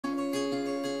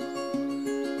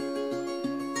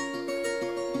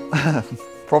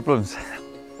Problems,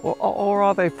 or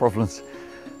are they problems?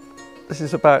 This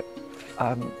is about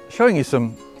showing you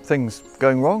some things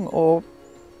going wrong, or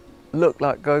look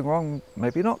like going wrong,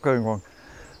 maybe not going wrong.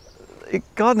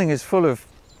 Gardening is full of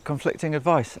conflicting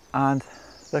advice, and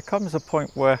there comes a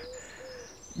point where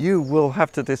you will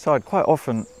have to decide quite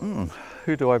often,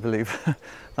 who do I believe?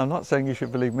 I'm not saying you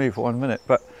should believe me for 1 minute,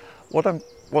 but what I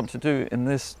want to do in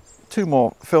this 2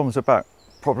 more films about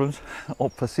problems or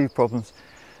perceived problems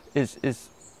is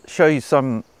show you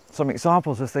some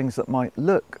examples of things that might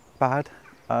look bad,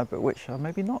 but which are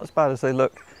maybe not as bad as they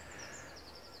look.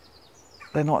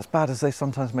 They're not as bad as they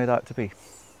sometimes made out to be.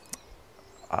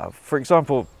 For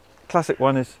example, classic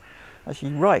one is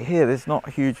actually right here. There's not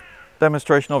a huge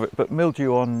demonstration of it, but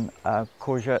mildew on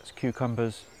courgettes,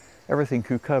 cucumbers, everything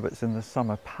cucurbits in the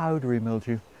summer, powdery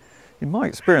mildew. In my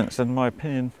experience and my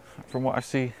opinion, from what I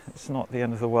see, it's not the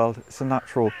end of the world. It's a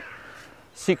natural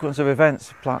sequence of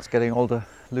events, plants getting older,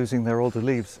 losing their older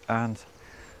leaves, and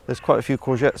there's quite a few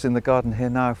courgettes in the garden here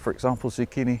now, for example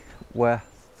zucchini, where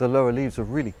the lower leaves are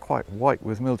really quite white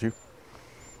with mildew,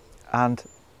 and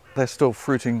they're still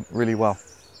fruiting really well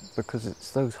because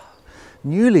it's those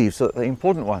new leaves that are the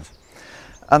important ones.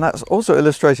 And that's also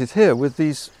illustrated here with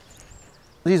these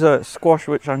are squash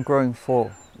which I'm growing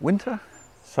for winter.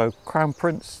 So crown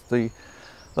prince, the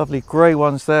lovely grey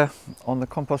ones there on the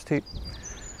compost heap.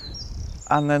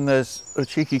 And then there's a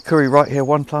cheeky curry right here,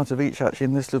 1 plant of each actually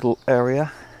in this little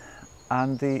area.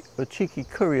 And the cheeky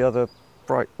curry are the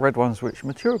bright red ones which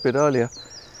mature a bit earlier.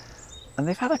 And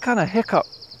they've had a kind of hiccup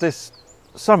this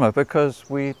summer because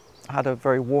we had a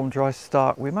very warm, dry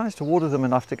start. We managed to water them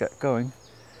enough to get going.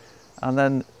 And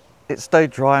then it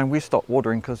stayed dry and we stopped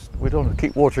watering because we don't want to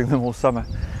keep watering them all summer.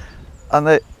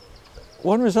 And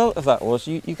one result of that was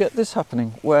you get this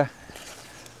happening where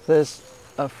there's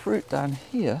a fruit down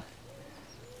here.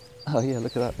 Oh yeah,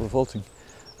 look at that, revolting.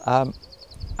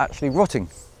 Actually rotting.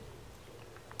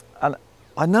 And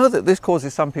I know that this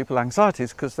causes some people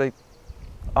anxieties because they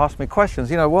ask me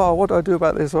questions, you know, well, what do I do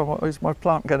about this? Or is my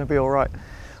plant going to be all right?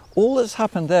 All that's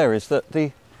happened there is that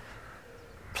the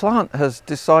plant has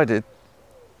decided,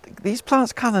 these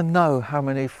plants kind of know how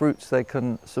many fruits they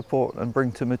can support and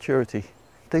bring to maturity.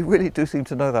 They really do seem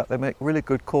to know that. They make really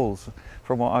good calls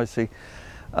from what I see.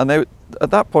 And they,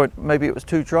 at that point, maybe it was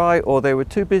too dry or they were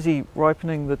too busy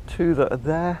ripening the 2 that are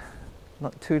there,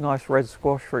 like 2 nice red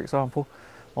squash, for example,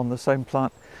 on the same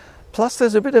plant. Plus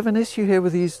there's a bit of an issue here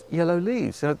with these yellow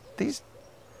leaves. You know, these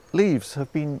leaves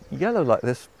have been yellow like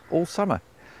this all summer.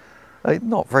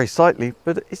 Not very sightly,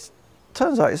 but it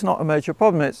turns out it's not a major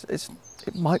problem. It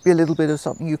might be a little bit of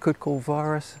something you could call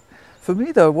virus. For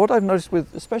me though, what I've noticed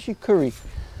with especially curry,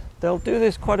 they'll do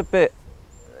this quite a bit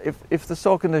if the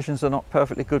soil conditions are not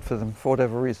perfectly good for them for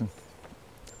whatever reason.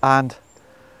 And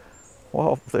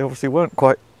well, they obviously weren't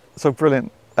quite so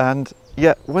brilliant. And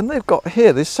yet when they've got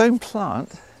here this same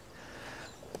plant,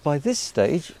 by this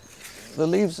stage the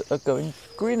leaves are going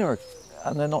greener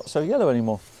and they're not so yellow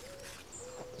anymore.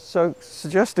 So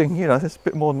suggesting, you know, there's a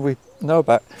bit more than we know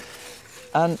about.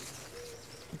 And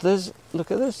look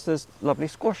at this, there's lovely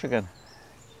squash again.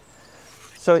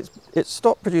 So it's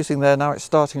stopped producing there, now it's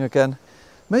starting again.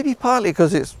 Maybe partly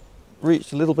because it's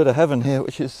reached a little bit of heaven here,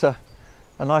 which is a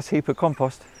nice heap of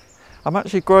compost. I'm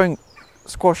actually growing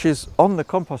squashes on the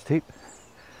compost heap.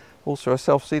 Also a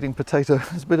self-seeding potato,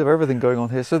 there's a bit of everything going on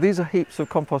here. So these are heaps of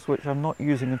compost which I'm not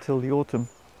using until the autumn.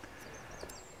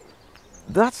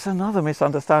 That's another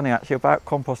misunderstanding actually about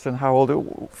compost and how old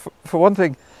it, for one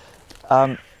thing,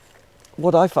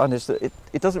 what I find is that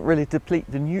it doesn't really deplete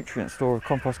the nutrient store of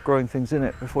compost growing things in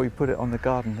it before you put it on the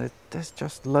garden. There's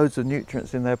just loads of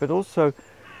nutrients in there, but also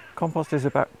compost is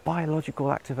about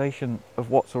biological activation of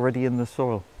what's already in the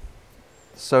soil.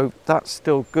 So that's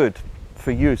still good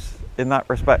for use in that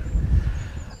respect.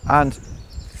 And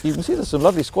you can see there's some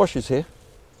lovely squashes here.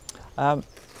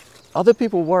 Other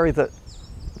people worry that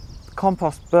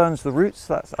compost burns the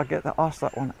roots. I get asked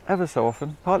that one ever so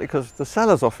often, partly because the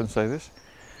sellers often say this.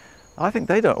 I think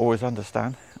they don't always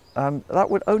understand. That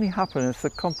would only happen if the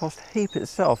compost heap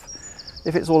itself,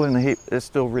 if it's all in the heap, is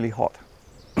still really hot,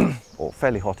 or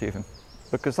fairly hot even,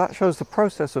 because that shows the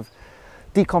process of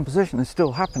decomposition is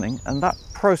still happening, and that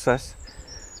process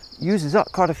uses up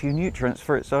quite a few nutrients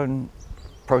for its own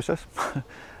process,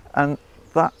 and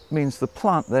that means the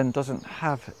plant then doesn't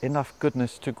have enough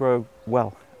goodness to grow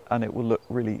well, and it will look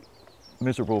really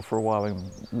miserable for a while,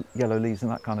 and yellow leaves and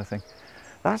that kind of thing.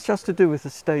 That's just to do with the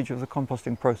stage of the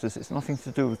composting process. It's nothing to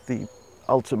do with the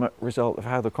ultimate result of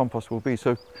how the compost will be.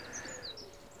 So,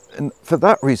 and for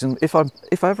that reason,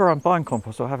 if ever I'm buying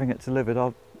compost or having it delivered,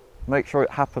 I'll make sure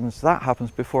that happens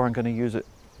before I'm going to use it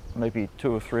maybe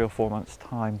 2 or 3 or 4 months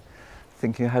time,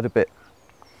 thinking ahead a bit.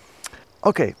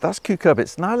 Okay, that's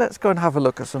cucurbits. Now let's go and have a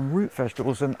look at some root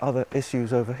vegetables and other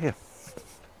issues over here.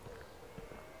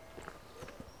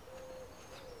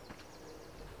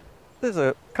 There's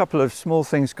a couple of small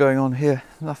things going on here,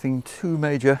 nothing too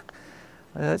major.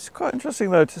 It's quite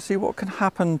interesting though to see what can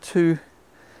happen to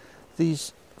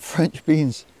these French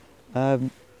beans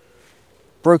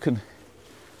broken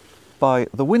by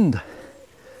the wind.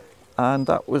 And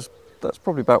that's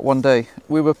probably about 1 day.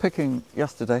 We were picking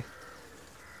yesterday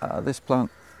this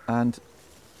plant, and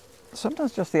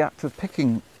sometimes just the act of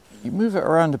picking, you move it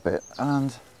around a bit and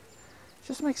it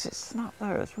just makes it snap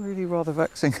there. It's really rather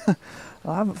vexing.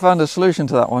 I haven't found a solution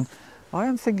to that one. I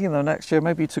am thinking though next year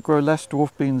maybe to grow less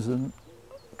dwarf beans and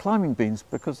climbing beans,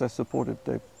 because they're supported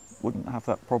they wouldn't have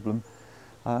that problem.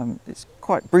 It's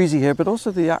quite breezy here, but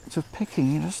also the act of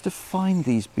picking, just to find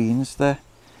these beans, there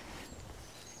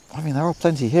are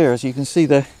plenty here, as you can see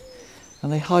there,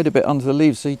 and they hide a bit under the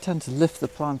leaves, so you tend to lift the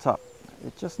plant up.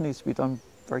 It just needs to be done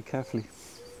very carefully.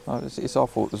 It's our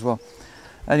fault as well.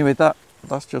 Anyway,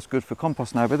 that's just good for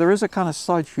compost now, but there is a kind of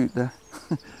side shoot there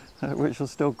which will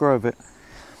still grow a bit.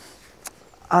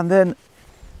 And then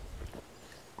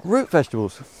root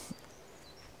vegetables.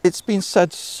 It's been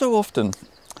said so often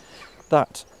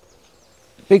that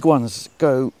big ones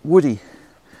go woody.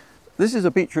 This is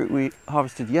a beetroot we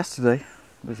harvested yesterday.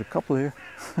 There's a couple here.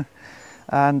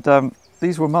 And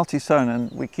these were multi-sown,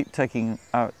 and we keep taking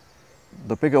out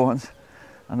the bigger ones,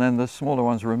 and then the smaller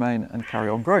ones remain and carry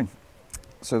on growing.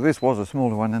 So this was a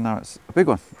smaller one and now it's a big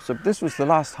one. So this was the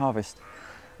last harvest,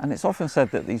 and it's often said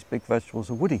that these big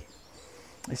vegetables are woody.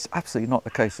 It's absolutely not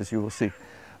the case, as you will see.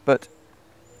 But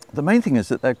the main thing is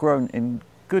that they're grown in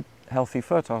good, healthy,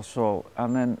 fertile soil,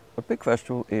 and then a big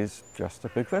vegetable is just a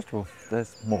big vegetable.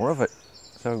 There's more of it.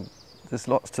 So there's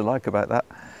lots to like about that.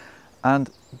 And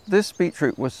this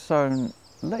beetroot was sown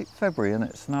late February, and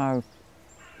it's now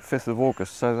 5th of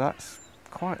August, so that's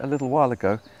quite a little while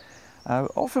ago.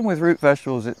 Often with root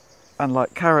vegetables, and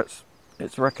like carrots,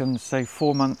 it's reckoned, say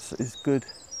 4 months is good.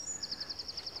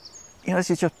 You know, this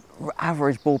is just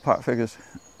average ballpark figures.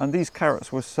 And these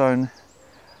carrots were sown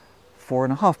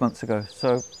 4.5 months ago,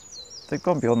 so they've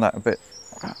gone beyond that a bit.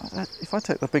 If I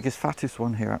take the biggest, fattest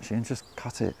one here actually and just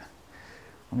cut it,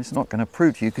 and it's not going to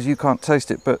prove to you because you can't taste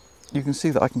it, but you can see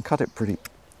that I can cut it pretty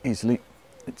easily.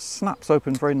 It snaps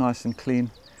open very nice and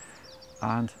clean,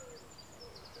 and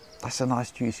that's a nice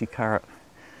juicy carrot.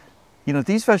 You know,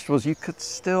 these vegetables, you could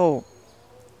still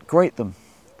grate them.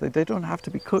 They don't have to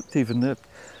be cooked even. The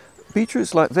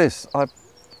beetroots like this,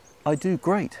 I do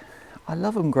grate. I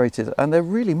love them grated, and they're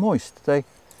really moist.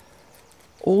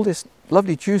 All this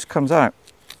lovely juice comes out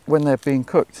when they're being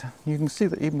cooked. You can see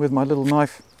that even with my little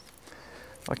knife,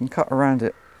 I can cut around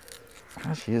it.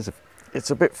 Actually,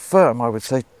 it's a bit firm, I would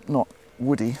say, not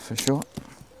woody for sure.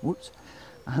 Whoops.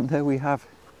 And there we have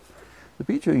the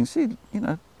beetroot. You can see, you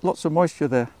know, lots of moisture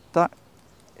there. That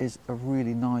is a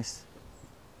really nice,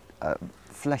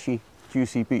 fleshy,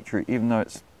 juicy beetroot, even though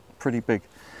it's pretty big.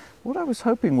 What I was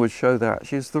hoping would show there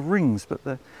actually is the rings, but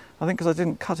I think because I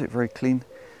didn't cut it very clean,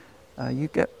 you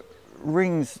get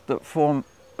rings that form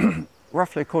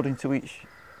roughly according to each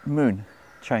moon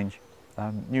change.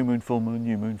 New moon, full moon,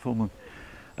 new moon, full moon.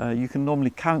 You can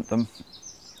normally count them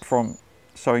from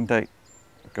sowing date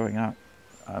going out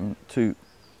to,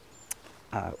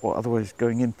 or otherwise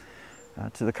going in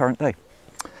to the current day.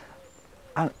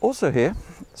 And also here,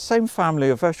 same family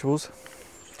of vegetables,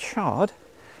 chard.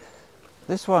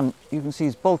 This one you can see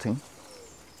is bolting.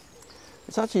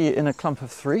 It's actually in a clump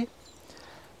of 3.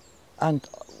 And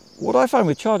what I find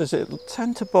with chard is it'll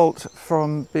tend to bolt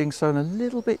from being sown a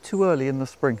little bit too early in the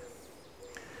spring.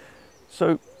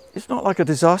 So it's not like a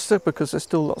disaster because there's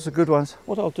still lots of good ones.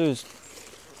 What I'll do is,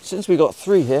 since we got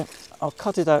 3 here, I'll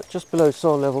cut it out just below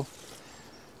soil level.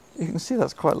 You can see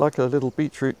that's quite like a little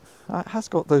beetroot. It has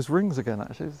got those rings again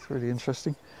actually, it's really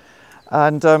interesting.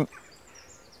 And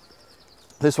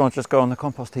this one will just go on the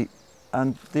compost heap,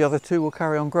 and the other 2 will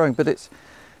carry on growing. But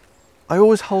I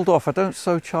always hold off. I don't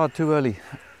sow chard too early,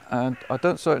 and I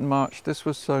don't sow it in March. This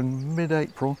was sown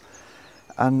mid-April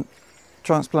and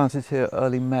transplanted here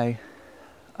early May,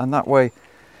 and that way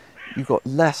you've got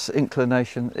less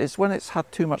inclination. It's when it's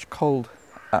had too much cold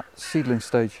at seedling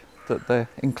stage that they're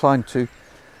inclined to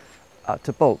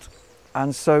bolt.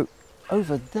 And so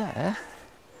over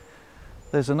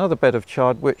there's another bed of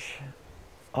chard which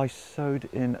I sowed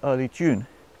in early June,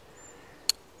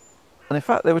 and in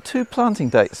fact there were 2 planting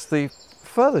dates. The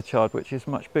further chard, which is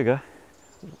much bigger,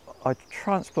 I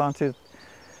transplanted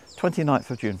 29th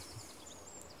of June,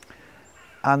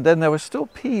 and then there were still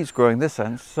peas growing this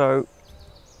end, so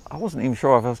I wasn't even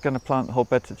sure if I was going to plant the whole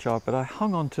bed to chard, but I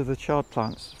hung on to the chard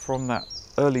plants from that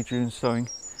early June sowing,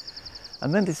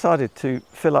 and then decided to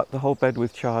fill up the whole bed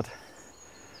with chard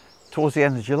towards the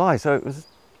end of July. So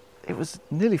it was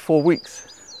nearly 4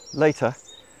 weeks later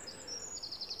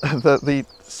that the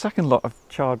second lot of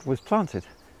chard was planted,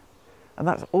 and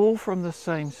that's all from the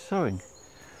same sowing.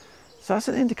 So that's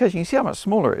an indication. You see how much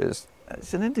smaller it is.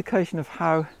 It's an indication of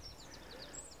how,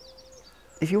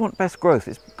 if you want best growth,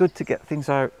 it's good to get things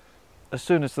out as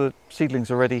soon as the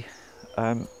seedlings are ready.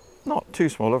 Not too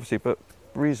small obviously, but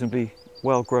reasonably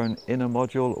well grown in a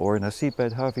module or in a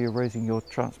seedbed, however you're raising your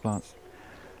transplants.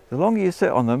 The longer you sit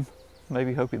on them,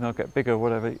 maybe hoping they'll get bigger or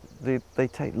whatever, they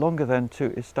take longer then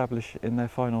to establish in their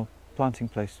final planting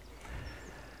place.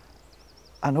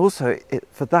 And also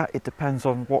for that it depends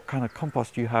on what kind of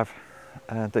compost you have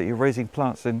that you're raising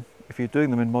plants in. If you're doing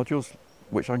them in modules,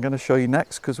 which I'm going to show you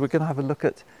next, because we're going to have a look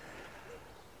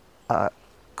at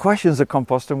questions of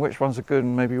compost and which ones are good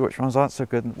and maybe which ones aren't so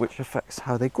good, and which affects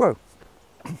how they grow.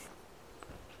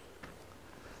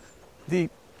 The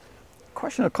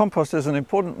question of compost is an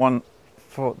important one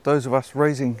for those of us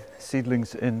raising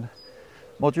seedlings in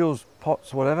modules,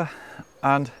 pots, whatever,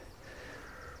 and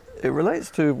it relates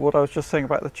to what I was just saying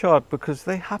about the chard, because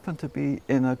they happen to be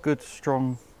in a good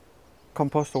strong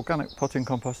compost, organic potting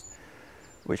compost,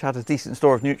 which had a decent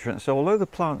store of nutrients. So although the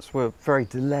plants were very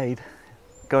delayed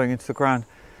going into the ground,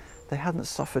 they hadn't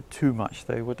suffered too much.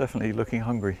 They were definitely looking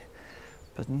hungry,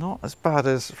 but not as bad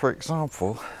as, for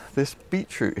example, this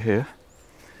beetroot here.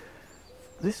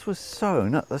 This was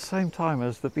sown at the same time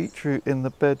as the beetroot in the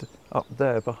bed up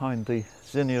there behind the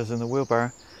zinnias and the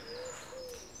wheelbarrow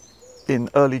in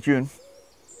early June,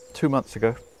 2 months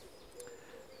ago.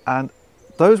 And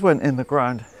those went in the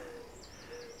ground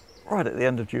right at the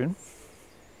end of June,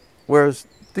 whereas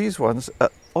these ones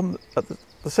at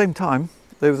the same time,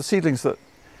 they were the seedlings that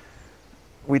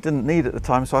we didn't need at the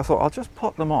time, so I thought I'll just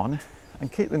pot them on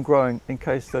and keep them growing in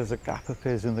case there's a gap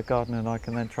appears in the garden and I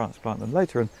can then transplant them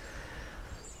later. And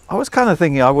I was kind of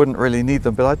thinking I wouldn't really need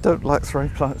them, but I don't like throwing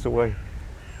plants away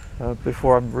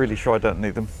before I'm really sure I don't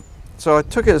need them. So I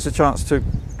took it as a chance to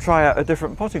try out a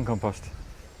different potting compost.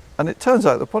 And it turns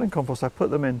out the potting compost I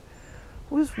put them in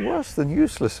was worse than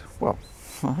useless. Well,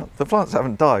 the plants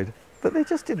haven't died, but they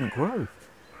just didn't grow.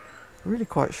 Really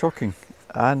quite shocking.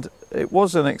 And it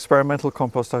was an experimental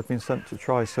compost I'd been sent to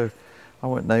try, so I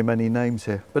won't name any names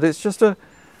here. But it's just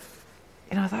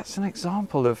that's an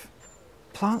example of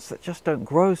plants that just don't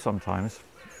grow sometimes.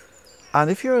 And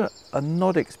if you're a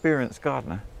not experienced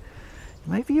gardener,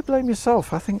 maybe you blame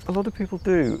yourself. I think a lot of people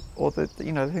do, or that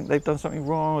they think they've done something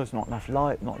wrong. There's not enough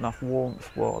light, not enough warmth,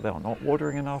 or they're not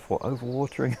watering enough, or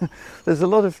overwatering. There's a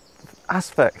lot of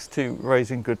aspects to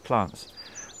raising good plants.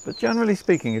 But generally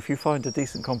speaking, if you find a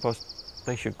decent compost,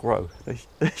 they should grow. They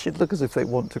should look as if they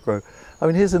want to grow. I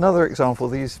mean, here's another example.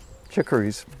 These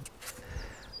chicories,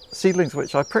 seedlings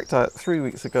which I pricked out 3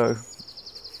 weeks ago.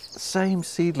 Same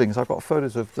seedlings. I've got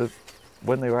photos of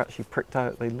when they were actually pricked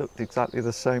out. They looked exactly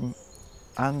the same.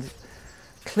 And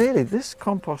clearly this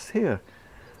compost here,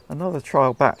 another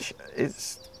trial batch,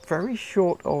 it's very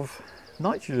short of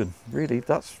nitrogen, really.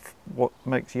 That's what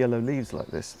makes yellow leaves like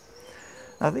this.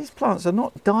 Now these plants are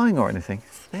not dying or anything,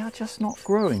 they are just not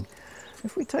growing.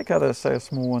 If we take out, say, a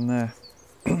small one there,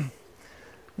 you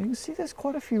can see there's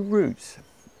quite a few roots.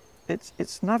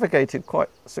 It's navigated quite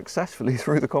successfully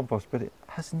through the compost, but it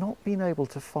has not been able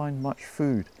to find much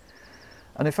food.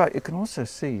 And in fact, you can also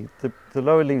see the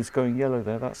lower leaves going yellow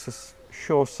there. That's a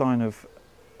sure sign of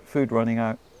food running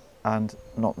out and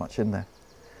not much in there.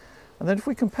 And then if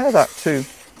we compare that to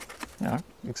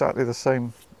exactly the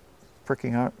same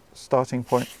pricking out starting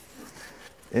point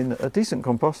in a decent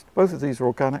compost, both of these are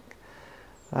organic.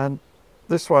 And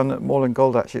this one at Moorland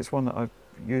Gold, actually, it's one that I've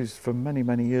used for many,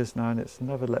 many years now, and it's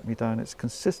never let me down. It's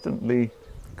consistently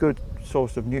good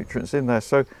source of nutrients in there.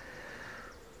 So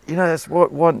that's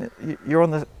you're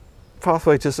on the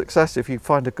pathway to success if you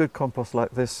find a good compost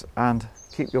like this and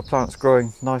keep your plants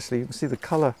growing nicely. You can see the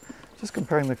colour, just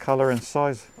comparing the colour and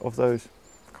size of those,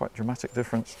 quite dramatic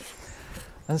difference.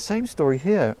 And the same story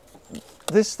here.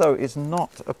 This though is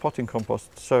not a potting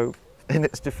compost, so in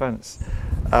its defence,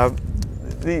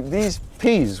 these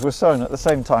peas were sown at the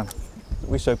same time.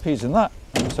 We sow peas in that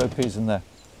and we sow peas in there.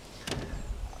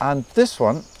 And this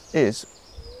one is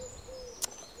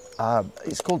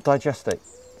it's called digestate.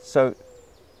 So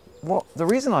the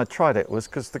reason I tried it was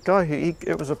because the guy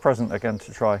it was a present again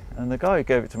to try, and the guy who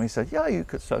gave it to me said, yeah, you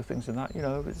could sow things in that,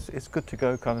 it's good to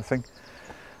go kind of thing.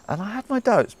 And I had my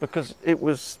doubts because it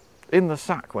was in the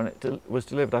sack when it was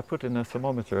delivered. I put in a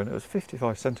thermometer and it was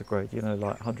 55 centigrade,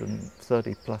 like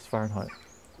 130 plus Fahrenheit.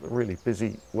 a really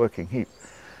busy working heap.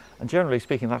 And generally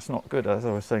speaking, that's not good, as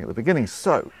I was saying at the beginning.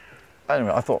 So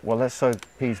anyway, I thought, well, let's sow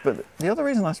peas. But the other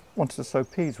reason I wanted to sow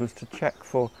peas was to check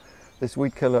for this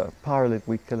weed killer, pyralid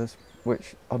weed killers,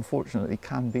 which unfortunately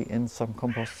can be in some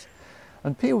composts.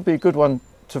 And pea would be a good one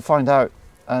to find out.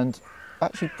 And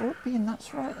actually, broad bean,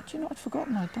 that's right. Do you know, I'd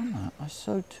forgotten I'd done that. I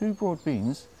sowed 2 broad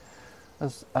beans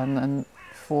and then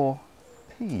 4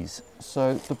 peas.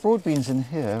 So the broad beans in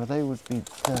here, they would be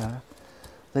there.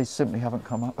 They simply haven't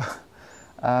come up.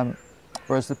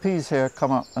 Whereas the peas here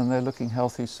come up and they're looking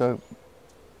healthy. So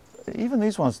even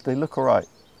these ones, they look all right.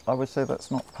 I would say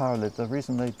that's not pyralid. The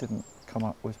reason they didn't come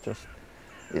up was just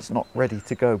it's not ready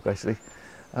to go, basically.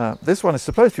 This one is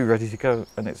supposed to be ready to go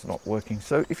and it's not working.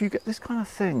 So if you get this kind of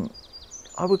thing,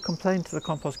 I would complain to the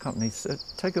compost company. So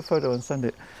take a photo and send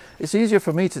it. It's easier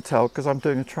for me to tell because I'm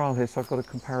doing a trial here, so I've got a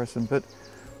comparison. But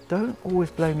don't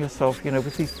always blame yourself, you know,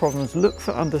 with these problems. Look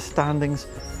for understandings,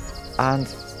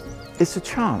 and it's a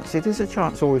chance. It is a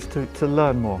chance always to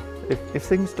learn more. If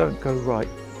things don't go right,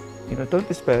 you know, don't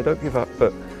despair, don't give up,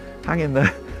 but hang in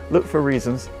there, look for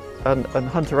reasons and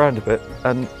hunt around a bit.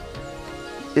 And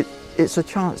it's a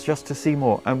chance just to see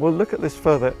more. And we'll look at this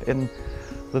further in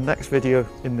the next video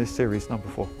in this series, number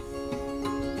 4.